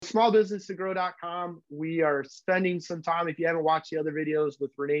smallbusinesstogrow.com. We are spending some time, if you haven't watched the other videos,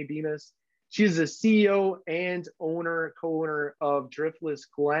 with Renee Bemis. She's the CEO and co-owner of Driftless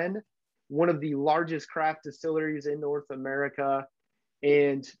Glen, one of the largest craft distilleries in North America.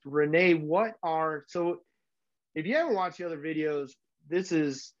 And Renee, so if you haven't watched the other videos, this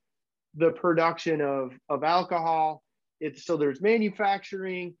is the production of alcohol. So there's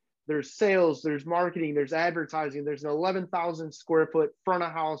manufacturing, there's sales, there's marketing, there's advertising, there's an 11,000 square foot front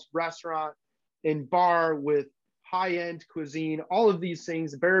of house restaurant and bar with high-end cuisine, all of these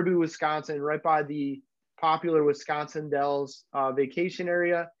things. Baraboo, Wisconsin, right by the popular Wisconsin Dells vacation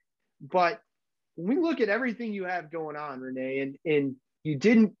area. But when we look at everything you have going on, Renee, and you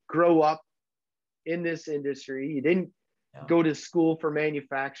didn't grow up in this industry, you didn't go to school for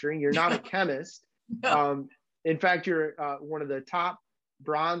manufacturing, you're not a chemist. No. In fact, you're one of the top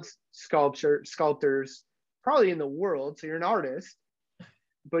bronze sculptors probably in the world, so you're an artist.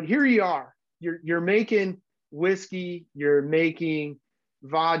 But here you are, you're making whiskey, you're making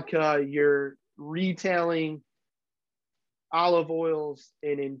vodka, you're retailing olive oils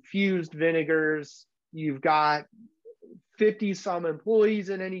and infused vinegars. You've got 50 some employees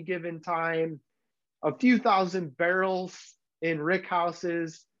at any given time, a few thousand barrels in rick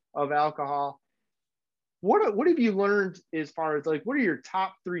houses of alcohol. What have you learned as far as, like, what are your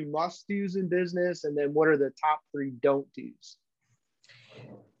top 3 must do's in business, and then what are the top 3 don't do's?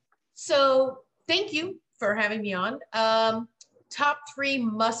 So thank you for having me on. Top 3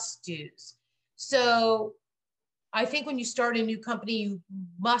 must do's. So I think when you start a new company, you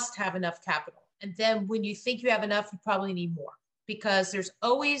must have enough capital. And then when you think you have enough, you probably need more, because there's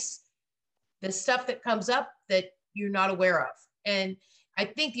always the stuff that comes up that you're not aware of. And I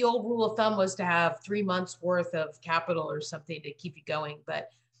think the old rule of thumb was to have 3 months worth of capital or something to keep you going, but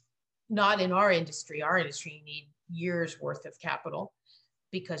not in our industry. Our industry, you need years worth of capital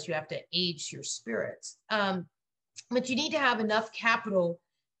because you have to age your spirits. But you need to have enough capital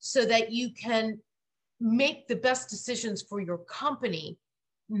so that you can make the best decisions for your company,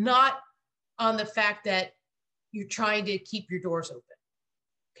 not on the fact that you're trying to keep your doors open.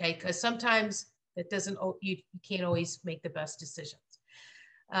 Okay, because sometimes that doesn't, you can't always make the best decisions.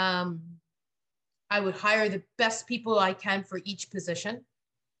 I would hire the best people I can for each position,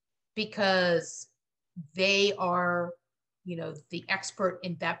 because they are, the expert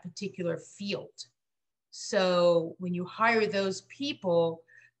in that particular field. So when you hire those people,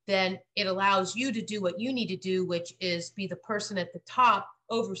 then it allows you to do what you need to do, which is be the person at the top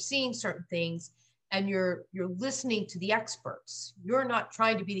overseeing certain things, and you're listening to the experts. You're not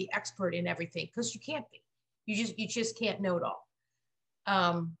trying to be the expert in everything, because you can't be. You just can't know it all.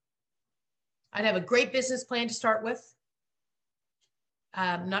 I'd have a great business plan to start with.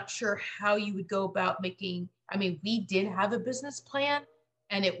 I'm not sure how you would go about making, we did have a business plan,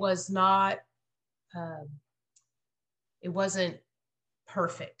 and it was not, it wasn't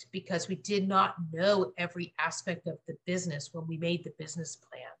perfect, because we did not know every aspect of the business when we made the business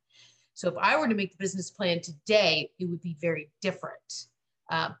plan. So if I were to make the business plan today, it would be very different.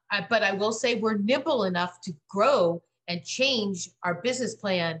 But I will say we're nimble enough to grow and change our business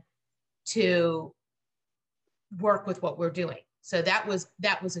plan to work with what we're doing. So that was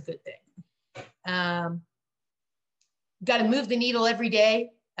a good thing. Got to move the needle every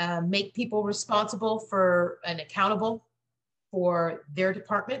day, make people responsible for and accountable for their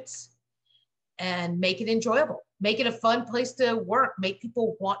departments, and make it enjoyable. Make it a fun place to work. Make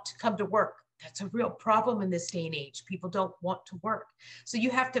people want to come to work. That's a real problem in this day and age. People don't want to work. So you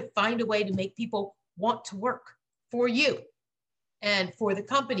have to find a way to make people want to work for you and for the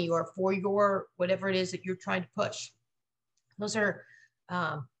company, or for your, whatever it is that you're trying to push. Those are,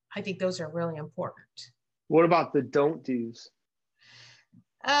 I think those are really important. What about the don't do's?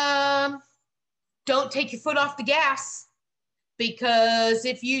 Don't take your foot off the gas, because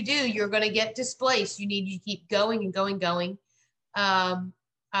if you do, you're going to get displaced. You need to keep going and going. My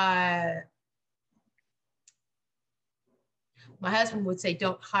husband would say,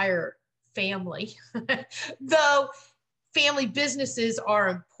 don't hire family, though family businesses are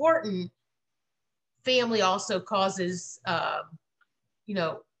important. Family also causes,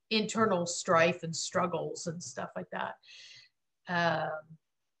 internal strife and struggles and stuff like that.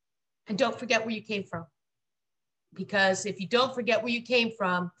 And don't forget where you came from, because if you don't forget where you came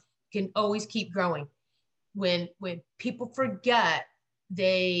from, you can always keep growing. When people forget,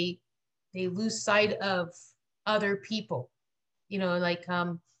 they lose sight of other people.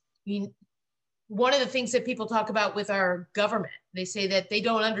 One of the things that people talk about with our government, they say that they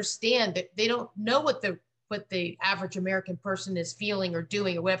don't understand, that they don't know what the average American person is feeling or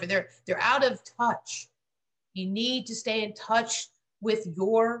doing or whatever. They're out of touch. You need to stay in touch with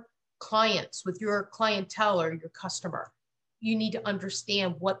your clients, with your clientele or your customer. You need to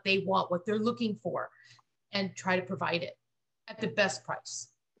understand what they want, what they're looking for, and try to provide it at the best price.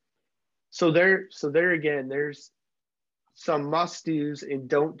 So there again, there's some must-dos and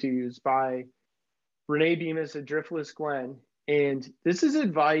don't-dos by Renee Bemis at Driftless Glen. And this is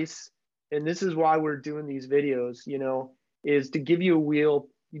advice, and this is why we're doing these videos, you know, is to give you a wheel.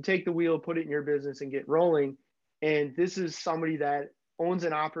 You take the wheel, put it in your business and get rolling. And this is somebody that owns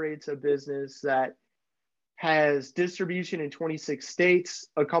and operates a business that has distribution in 26 states,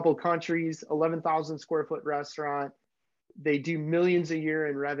 a couple countries, 11,000 square foot restaurant. They do millions a year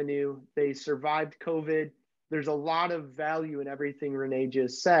in revenue. They survived COVID. There's a lot of value in everything Renee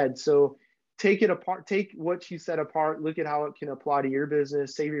just said. So take it apart, take what she said apart, look at how it can apply to your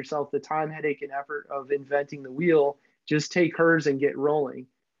business, save yourself the time, headache, and effort of inventing the wheel. Just take hers and get rolling.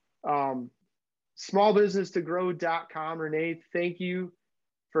 Smallbusinesstogrow.com. Renee, thank you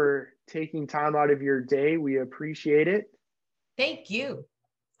for taking time out of your day. We appreciate it. Thank you.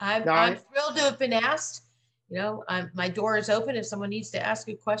 I'm thrilled to have been asked. You know, my door is open. If someone needs to ask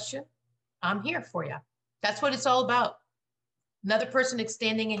a question, I'm here for you. That's what it's all about. Another person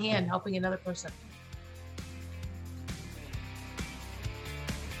extending a hand, helping another person.